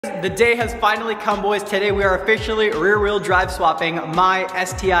The day has finally come, boys. Today we are officially rear-wheel drive swapping my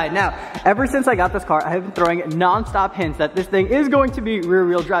STI. Now, ever since I got this car, I have been throwing non-stop hints that this thing is going to be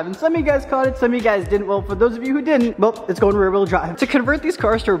rear-wheel drive. And some of you guys caught it, some of you guys didn't. Well, for those of you who didn't, well, it's going rear-wheel drive. To convert these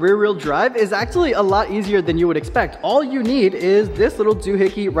cars to rear-wheel drive is actually a lot easier than you would expect. All you need is this little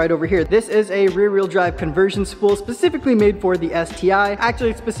doohickey right over here. This is a rear-wheel drive conversion spool specifically made for the STI.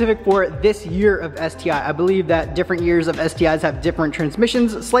 Actually, it's specific for this year of STI. I believe that different years of STIs have different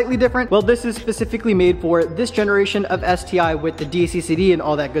transmissions, slightly different. Well, this is specifically made for this generation of STI with the DCCD and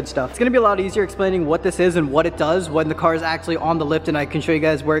all that good stuff. It's gonna be a lot easier explaining what this is and what it does when the car is actually on the lift, and I can show you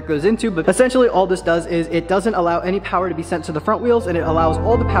guys where it goes into, but essentially all this does is it doesn't allow any power to be sent to the front wheels, and it allows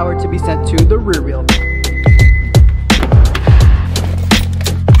all the power to be sent to the rear wheel.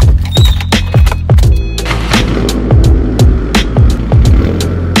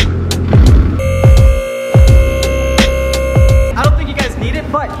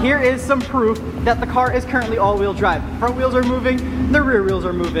 Here is some proof that the car is currently all-wheel drive. Front wheels are moving, the rear wheels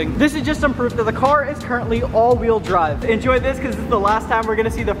are moving. This is just some proof that the car is currently all-wheel drive. Enjoy this because this is the last time we're gonna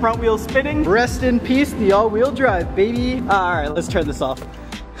see the front wheels spinning. Rest in peace, the all-wheel drive, baby. All right, let's turn this off.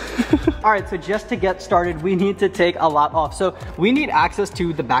 All right, so just to get started, we need to take a lot off. So we need access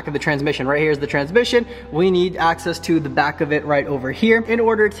to the back of the transmission. Right here is the transmission. We need access to the back of it right over here. In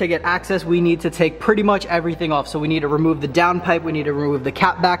order to get access, we need to take pretty much everything off. So we need to remove the downpipe, we need to remove the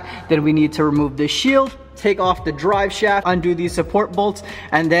cap back, then we need to remove the shield, take off the drive shaft, undo these support bolts,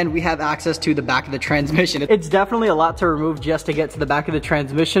 and then we have access to the back of the transmission. It's definitely a lot to remove just to get to the back of the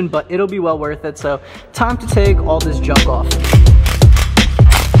transmission, but it'll be well worth it. So time to take all this junk off.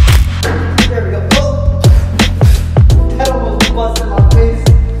 There we go. Oh. That almost busted my face.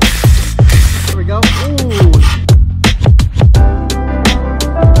 There we go. Ooh.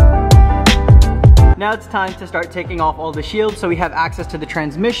 Now it's time to start taking off all the shields so we have access to the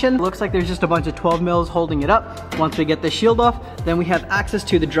transmission. Looks like there's just a bunch of 12 mils holding it up. Once we get the shield off, then we have access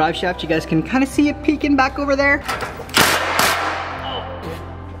to the drive shaft. You guys can kind of see it peeking back over there.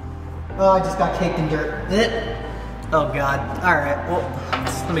 Oh, I just got caked in dirt. Oh God. All right, well,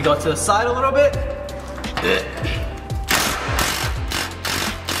 let me go to the side a little bit.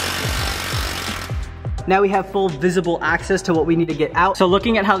 Now we have full visible access to what we need to get out. So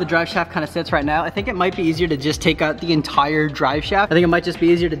looking at how the drive shaft kind of sits right now, I think it might be easier to just take out the entire drive shaft. I think it might just be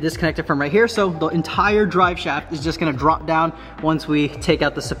easier to disconnect it from right here. So the entire drive shaft is just gonna drop down once we take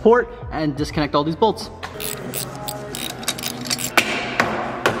out the support and disconnect all these bolts.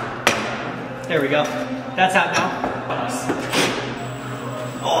 There we go. That's out now.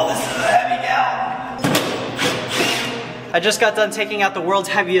 Oh, this is heavy now. I just got done taking out the world's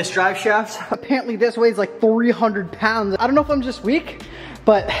heaviest drive shaft. Apparently this weighs like 300 pounds. I don't know if I'm just weak,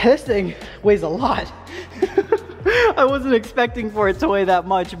 but this thing weighs a lot. I wasn't expecting for it to weigh that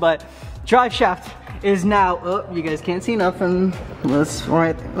much, but drive shaft is now, oh, you guys can't see nothing. Let's,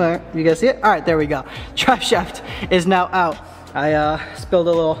 right there, you guys see it? All right, there we go. Drive shaft is now out. I spilled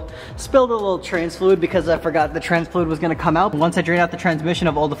a little trans fluid because I forgot the trans fluid was gonna come out. Once I drain out the transmission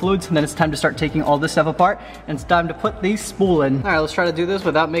of all the fluids, then it's time to start taking all this stuff apart, and it's time to put the spool in. All right, let's try to do this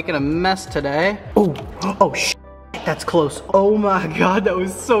without making a mess today. Oh shit, that's close. Oh my God, that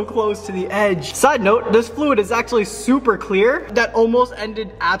was so close to the edge. Side note, this fluid is actually super clear. That almost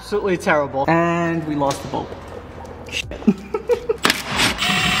ended absolutely terrible. And we lost the bolt. Shit.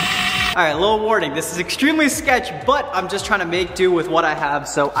 All right, a little warning, this is extremely sketch, but I'm just trying to make do with what I have.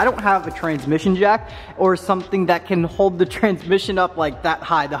 So I don't have a transmission jack or something that can hold the transmission up like that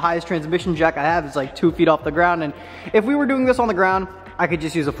high. The highest transmission jack I have is like 2 feet off the ground. And if we were doing this on the ground, I could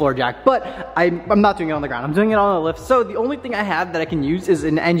just use a floor jack, but I'm not doing it on the ground. I'm doing it on a lift. So the only thing I have that I can use is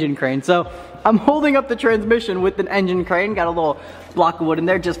an engine crane. So I'm holding up the transmission with an engine crane. Got a little block of wood in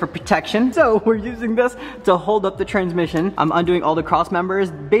there just for protection. So we're using this to hold up the transmission. I'm undoing all the cross members,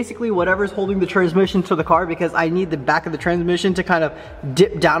 basically whatever's holding the transmission to the car, because I need the back of the transmission to kind of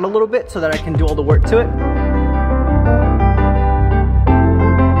dip down a little bit so that I can do all the work to it.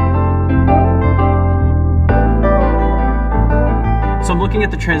 So I'm looking at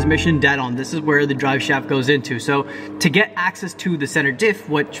the transmission dead on. This is where the drive shaft goes into. So to get access to the center diff,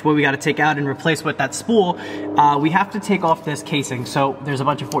 what we got to take out and replace with that spool, we have to take off this casing. So there's a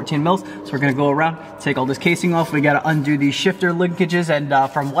bunch of 14 mils. So we're gonna go around, take all this casing off. We got to undo these shifter linkages. And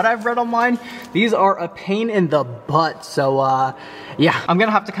from what I've read online, these are a pain in the butt. So yeah, I'm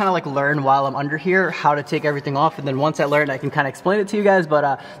gonna have to kind of like learn while I'm under here how to take everything off. And then once I learn, I can kind of explain it to you guys.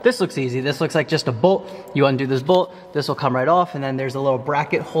 But this looks easy. This looks like just a bolt. You undo this bolt, this will come right off. And then there's a a little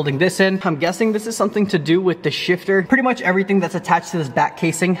bracket holding this in. I'm guessing this is something to do with the shifter. Pretty much everything that's attached to this back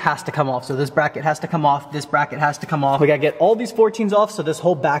casing has to come off. So this bracket has to come off, this bracket has to come off. We gotta get all these 14s off so this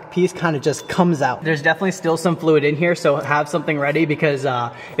whole back piece kind of just comes out. There's definitely still some fluid in here, so have something ready because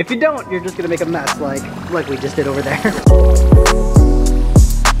if you don't, you're just gonna make a mess like we just did over there.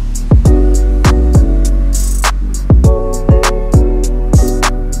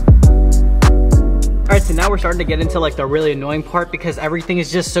 Alright, so now we're starting to get into like the really annoying part because everything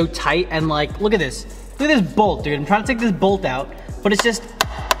is just so tight and like, look at this. Look at this bolt, dude. I'm trying to take this bolt out, but it's just,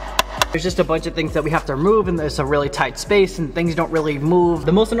 there's just a bunch of things that we have to remove and there's a really tight space and things don't really move.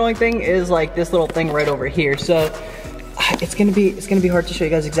 The most annoying thing is like this little thing right over here. So it's gonna be hard to show you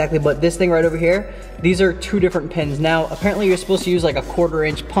guys exactly, but this thing right over here, these are 2 different pins. Now, apparently you're supposed to use like a 1/4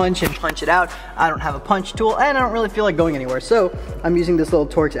 inch punch and punch it out. I don't have a punch tool and I don't really feel like going anywhere. So I'm using this little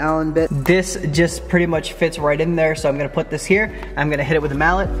Torx Allen bit. This just pretty much fits right in there. So I'm gonna put this here, I'm gonna hit it with a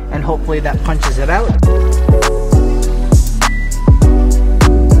mallet and hopefully that punches it out.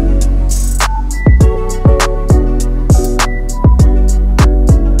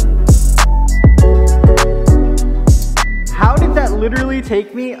 Literally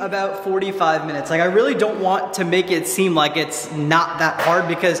take me about 45 minutes. Like I really don't want to make it seem like it's not that hard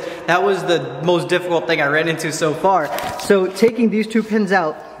because that was the most difficult thing I ran into so far. So taking these 2 pins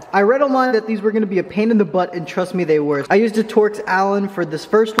out, I read online that these were gonna be a pain in the butt and trust me, they were. I used a Torx Allen for this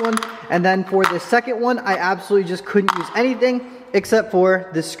first one and then for the second one, I absolutely just couldn't use anything except for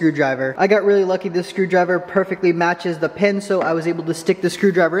this screwdriver. I got really lucky. This screwdriver perfectly matches the pin, so I was able to stick the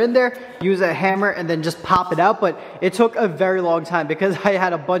screwdriver in there, use a hammer, and then just pop it out, but it took a very long time because I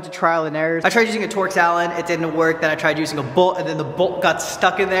had a bunch of trial and errors. I tried using a Torx Allen, it didn't work, then I tried using a bolt, and then the bolt got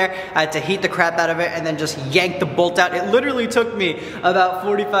stuck in there. I had to heat the crap out of it and then just yank the bolt out. It literally took me about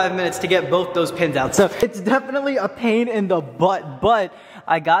 45 minutes to get both those pins out. So it's definitely a pain in the butt, but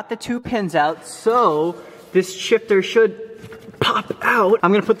I got the 2 pins out, so this shifter should pop out.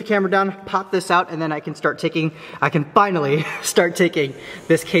 I'm gonna put the camera down, pop this out, and then I can finally start taking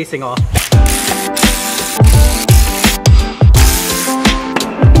this casing off.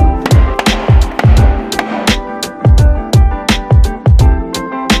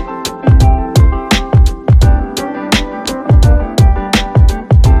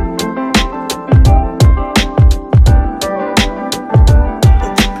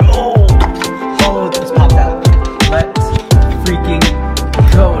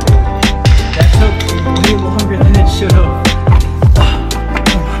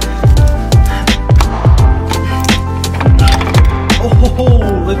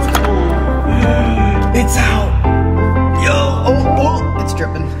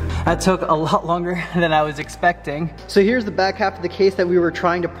 That took a lot longer than I was expecting. So here's the back half of the case that we were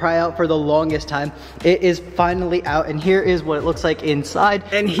trying to pry out for the longest time. It is finally out, and here is what it looks like inside.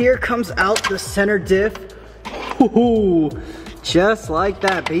 And here comes out the center diff. Ooh, just like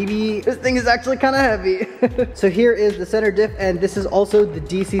that, baby. This thing is actually kind of heavy. So here is the center diff, and this is also the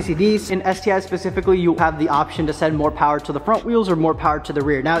DCCDs. In STI specifically, you have the option to send more power to the front wheels or more power to the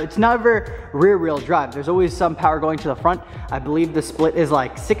rear. Now, it's never rear wheel drive. There's always some power going to the front. I believe the split is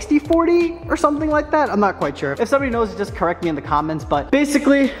like 60-40 or something like that. I'm not quite sure. If somebody knows, just correct me in the comments. But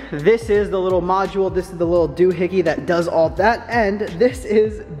basically, this is the little module. This is the little doohickey that does all that. And this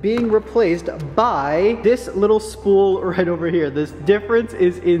is being replaced by this little spool right over here. This difference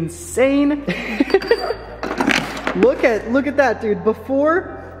is insane. Look at that, dude.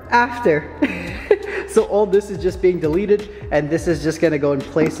 Before, after. So all this is just being deleted, and this is just gonna go in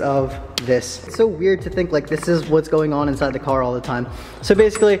place of this. It's so weird to think like this is what's going on inside the car all the time. So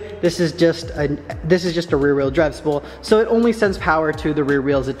basically, this is just a rear wheel drive spool. So it only sends power to the rear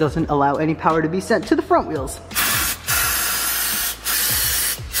wheels. It doesn't allow any power to be sent to the front wheels.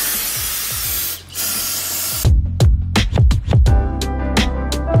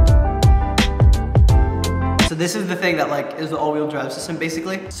 This is the thing that like is the all-wheel drive system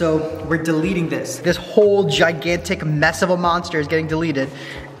basically. So we're deleting this. This whole gigantic mess of a monster is getting deleted.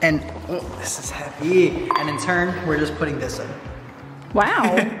 And oh, this is heavy. And in turn, we're just putting this in.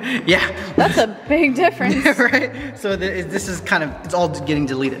 Wow. Yeah. That's a big difference. Yeah, right? So this is kind of, it's all getting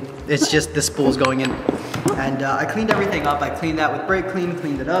deleted. It's just the spools going in. And I cleaned everything up. I cleaned that with brake clean,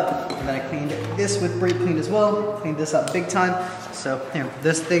 cleaned it up. And then I cleaned this with brake clean as well. Cleaned this up big time. So you know,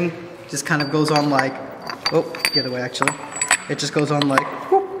 this thing just kind of goes on like, oh, the other way actually. It just goes on like,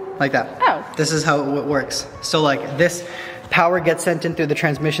 whoop, like that. Oh. This is how it works. So like this power gets sent in through the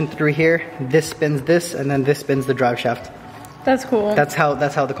transmission through here. This spins this, and then this spins the drive shaft. That's cool. That's how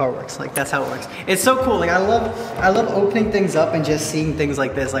the car works. Like that's how it works. It's so cool. Like I love opening things up and just seeing things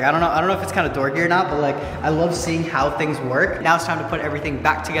like this. Like I don't know if it's kind of dorky or not, but like I love seeing how things work. Now it's time to put everything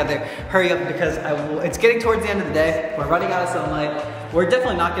back together. Hurry up because it's getting towards the end of the day. We're running out of sunlight. We're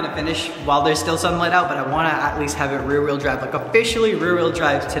definitely not gonna finish while there's still sunlight out, but I wanna at least have it rear wheel drive, like officially rear wheel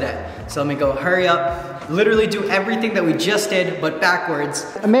drive today. So let me go hurry up, literally do everything that we just did, but backwards.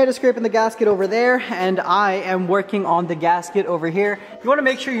 Amanda's scraping the gasket over there, and I am working on the gasket over here. You wanna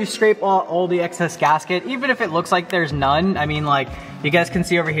make sure you scrape all the excess gasket, even if it looks like there's none. I mean, like, you guys can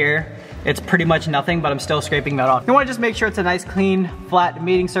see over here, it's pretty much nothing, but I'm still scraping that off. You wanna just make sure it's a nice, clean, flat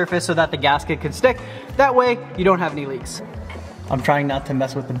mating surface so that the gasket can stick. That way, you don't have any leaks. I'm trying not to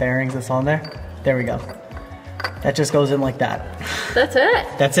mess with the bearings that's on there. There we go. That just goes in like that. That's it?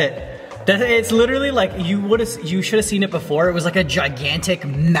 That's it. It's literally like, you should have seen it before. It was like a gigantic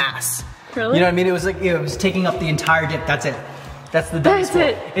mass. Really? You know what I mean? It was like, it was taking up the entire dip. That's it. That's the dummy spool.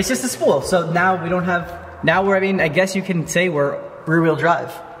 It. It's just a spool. So now we don't have, I mean, I guess you can say we're rear wheel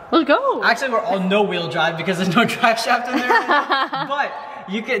drive. Let's go. Actually, we're all no wheel drive because there's no drive shaft in there. But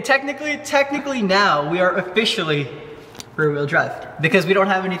you can technically now we are officially rear wheel drive because we don't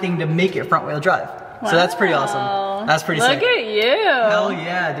have anything to make it front wheel drive. Wow. So that's pretty awesome. That's pretty sick. Look at you. Hell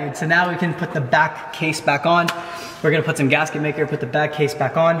yeah, dude. So now we can put the back case back on. We're gonna put some gasket maker, put the back case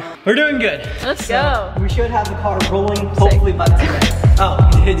back on. We're doing good. Let's go. We should have the car rolling hopefully by today. Oh,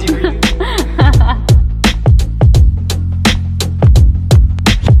 did you read?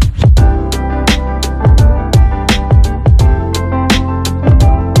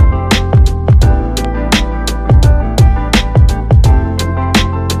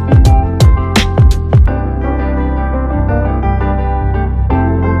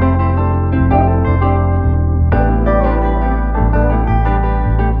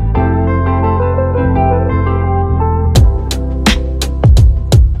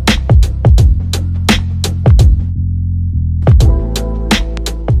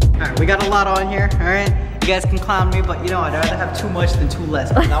 We got a lot on here, all right? You guys can clown me, but you know, I'd rather have too much than too less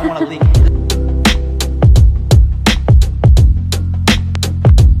because I don't want to leak.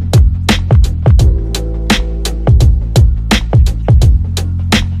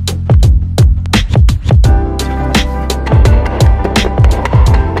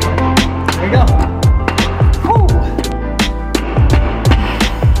 There you go. Whew.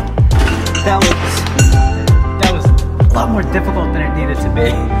 That was a lot more difficult than it needed to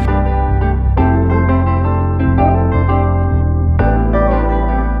be.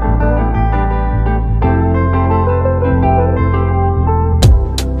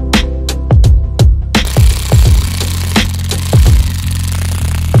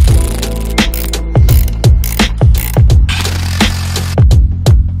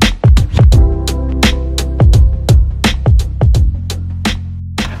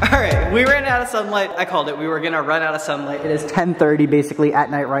 We ran out of sunlight. I called it. We were gonna run out of sunlight. It is 10:30 basically at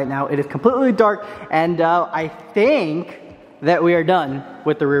night right now. It is completely dark, and I think that we are done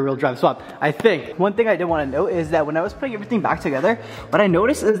with the rear wheel drive swap. I think. One thing I did want to note is that when I was putting everything back together, what I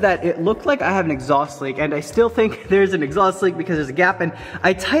noticed is that it looked like I have an exhaust leak, and I still think there's an exhaust leak because there's a gap, and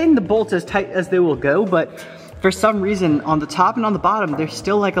I tightened the bolts as tight as they will go, but for some reason on the top and on the bottom, there's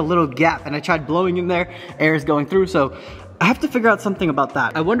still like a little gap, and I tried blowing in there, air is going through, so I have to figure out something about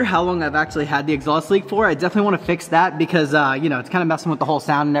that. I wonder how long I've actually had the exhaust leak for. I definitely want to fix that because, you know, it's kind of messing with the whole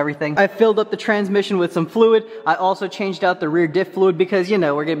sound and everything. I filled up the transmission with some fluid. I also changed out the rear diff fluid because, you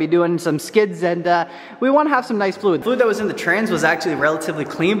know, we're going to be doing some skids and we want to have some nice fluid. The fluid that was in the trans was actually relatively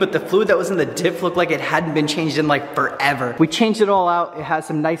clean, but the fluid that was in the diff looked like it hadn't been changed in like forever. We changed it all out. It has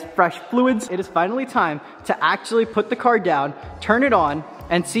some nice fresh fluids. It is finally time to actually put the car down, turn it on,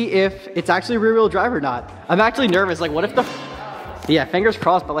 and see if it's actually rear wheel drive or not. I'm actually nervous, like what if yeah, fingers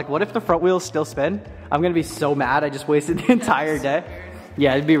crossed, but like what if the front wheels still spin? I'm gonna be so mad I just wasted the entire day.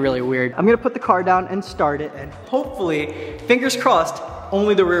 Yeah, it'd be really weird. I'm gonna put the car down and start it, and hopefully, fingers crossed,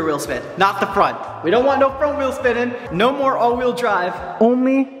 only the rear wheel spin, not the front. We don't want no front wheel spinning, no more all wheel drive,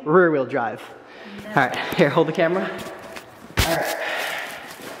 only rear wheel drive. All right, here, hold the camera. All right.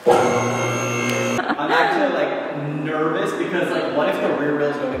 I'm actually like nervous because like what if the rear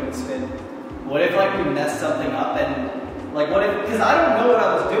wheel's going to spin? What if like we mess something up and like what if, because I don't know what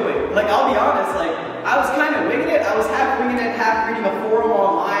I was doing. Like I'll be honest, like I was kind of winging it. I was half winging it, half reading a forum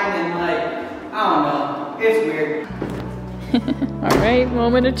online and like, I don't know, it's weird. All right,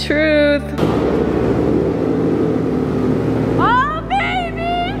 moment of truth. Oh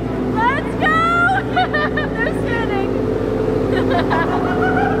baby, let's go. They're spinning.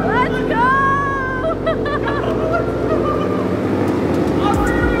 Let's go.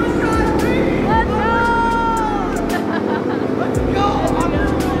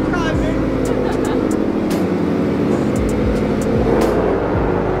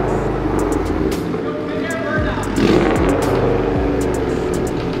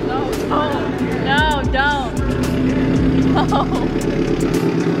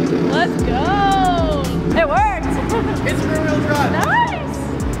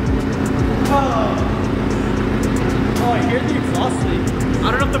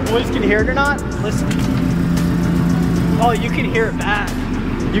 boys can hear it or not. Listen. Oh, you can hear it bad.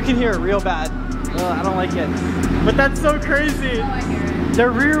 You can hear it real bad. I don't like it. But that's so crazy. Oh, I hear it. The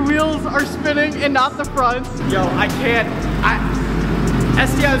rear wheels are spinning and not the fronts. Yo, I can't.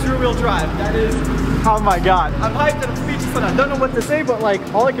 STI's rear wheel drive. That is, oh my God. I'm hyped and I'm speechless and I don't know what to say, but like,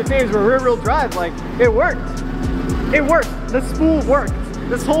 all I can say is we're rear wheel drive. Like, it worked. It worked. The spool worked.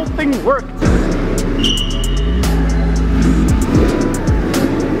 This whole thing worked.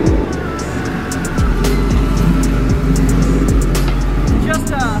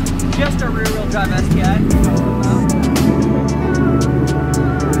 Just a rear wheel drive STI.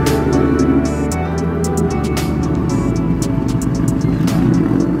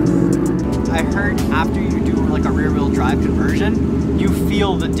 I heard after you do like a rear wheel drive conversion, you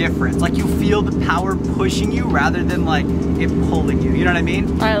feel the difference. Like you feel the power pushing you rather than like it pulling you. You know what I mean?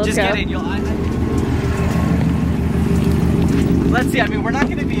 All right, let's just go. get in. Let's see. I mean, we're not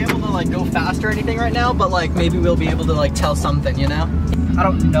going to be able to like go fast or anything right now, but like maybe we'll be able to like tell something. You know? I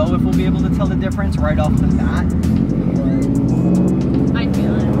don't know if we'll be able to tell the difference right off the bat. I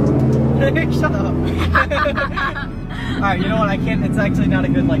feel it. Shut up. Alright, you know what, I can't, it's actually not a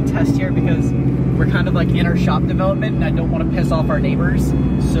good like test here because we're kind of like in our shop development and I don't want to piss off our neighbors.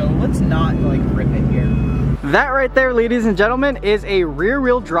 So let's not like rip it here. That right there, ladies and gentlemen, is a rear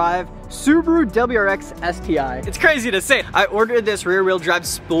wheel drive Subaru WRX STI. It's crazy to say. I ordered this rear wheel drive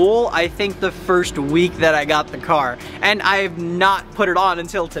spool, I think the first week that I got the car. And I've not put it on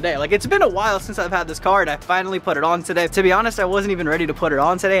until today. Like it's been a while since I've had this car and I finally put it on today. To be honest, I wasn't even ready to put it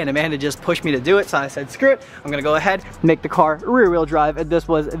on today and Amanda just pushed me to do it. So I said, screw it. I'm gonna go ahead, make the car rear wheel drive. And this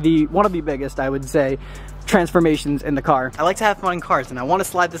was one of the biggest, I would say, transformations in the car. I like to have fun in cars and I want to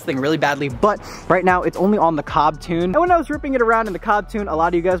slide this thing really badly, but right now it's only on the Cobb tune. And when I was ripping it around in the Cobb tune, a lot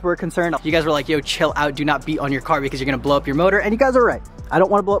of you guys were concerned. You guys were like, yo, chill out, do not beat on your car because you're gonna blow up your motor. And you guys are right. I don't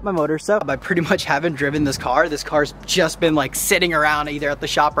want to blow up my motor, so I pretty much haven't driven this car. This car's just been like sitting around either at the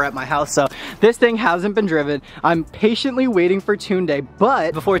shop or at my house, so this thing hasn't been driven. I'm patiently waiting for tune day,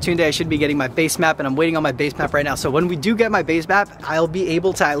 but before tune day I should be getting my base map and I'm waiting on my base map right now. So when we do get my base map, I'll be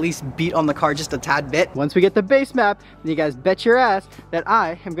able to at least beat on the car just a tad bit. Once we get the base map, then you guys bet your ass that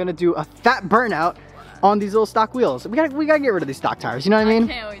I am gonna do a fat burnout on these little stock wheels. We gotta get rid of these stock tires, you know what I mean?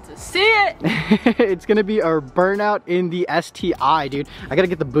 I can't wait to see it. It's gonna be a burnout in the STI, dude. I gotta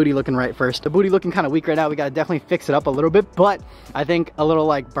get the booty looking right first. The booty looking kind of weak right now. We gotta definitely fix it up a little bit, but I think a little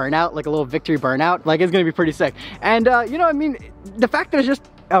like burnout, like a little victory burnout, like it's gonna be pretty sick. And you know, I mean, the fact that it's just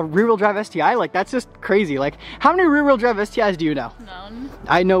a rear wheel drive STI, like that's just crazy. Like how many rear wheel drive STIs do you know? None.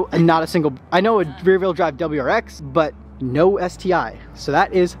 I know not a single. I know a rear wheel drive WRX, but no STI. So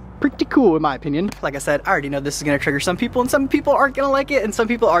that is pretty cool in my opinion. Like I said, I already know this is gonna trigger some people and some people aren't gonna like it and some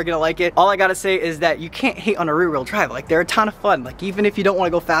people are gonna like it. All I gotta say is that you can't hate on a rear wheel drive. Like they're a ton of fun. Like even if you don't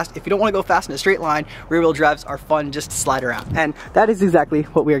wanna go fast, if you don't wanna go fast in a straight line, rear wheel drives are fun just to slide around. And that is exactly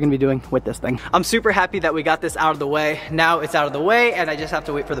what we are gonna be doing with this thing. I'm super happy that we got this out of the way. Now it's out of the way and I just have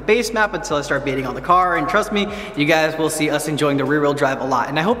to wait for the base map until I start beating on the car. And trust me, you guys will see us enjoying the rear wheel drive a lot.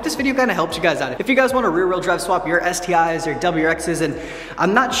 And I hope this video kind of helps you guys out. If you guys want to rear wheel drive swap your STIs or WRXs, and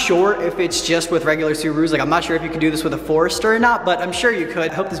I'm not sure if it's just with regular Subarus, like I'm not sure if you can do this with a Forester or not, but I'm sure you could.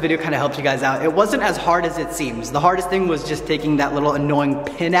 I hope this video kind of helped you guys out. It wasn't as hard as it seems. The hardest thing was just taking that little annoying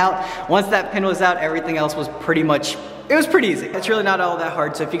pin out. Once that pin was out, everything else was pretty much, it was pretty easy. It's really not all that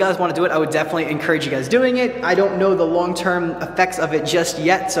hard. So if you guys want to do it, I would definitely encourage you guys doing it. I don't know the long-term effects of it just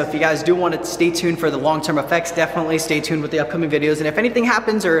yet. So if you guys do want to stay tuned for the long-term effects, definitely stay tuned with the upcoming videos. And if anything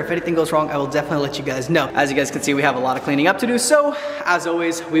happens or if anything goes wrong, I will definitely let you guys know. As you guys can see, we have a lot of cleaning up to do. So as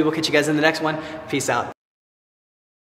always, we will catch you guys in the next one. Peace out.